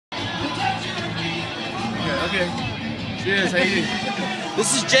Okay. Cheers. How you doing?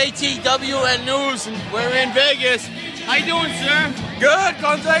 This is JTWN News, and we're in Vegas. How you doing, sir? Good.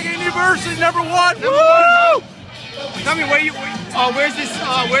 Gonzaga University, #1. Number one. Huh? Tell me where's this?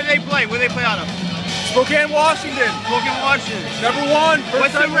 Where do they play? Where do they play out of? Spokane, Washington. Spokane, Washington. #1.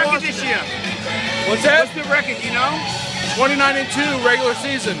 What's the record this year? What's that? What's the record? You know? 29-2 regular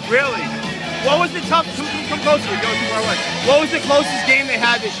season. Really? What was the tough? Come closer. Go too far away. What was the closest game they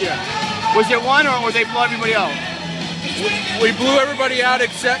had this year? Was it one, or they blow everybody out? We blew everybody out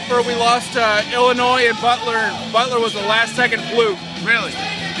except for we lost to Illinois and Butler. Butler was the last-second fluke. Really?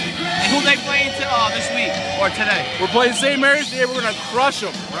 And who they playing this week or today? We're playing St. Mary's today. We're going to crush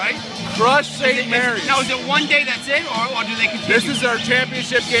them. Right? Crush St. Mary's. Now, is it one day that's it, or do they continue? This is our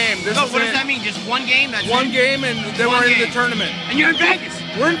championship game. What does that mean? Just one game? That's one game, and then we're in the tournament. And you're in Vegas?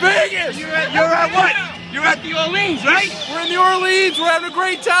 We're in Vegas! You're at what? You're at the Orleans, right? We're in the Orleans. We're having a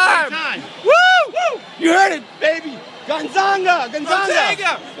great time. Great time. Woo! Woo! You heard it, baby. Gonzaga.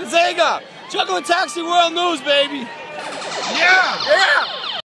 Gonzaga. Gonzaga. Juggling Taxi World News, baby. Yeah. Yeah.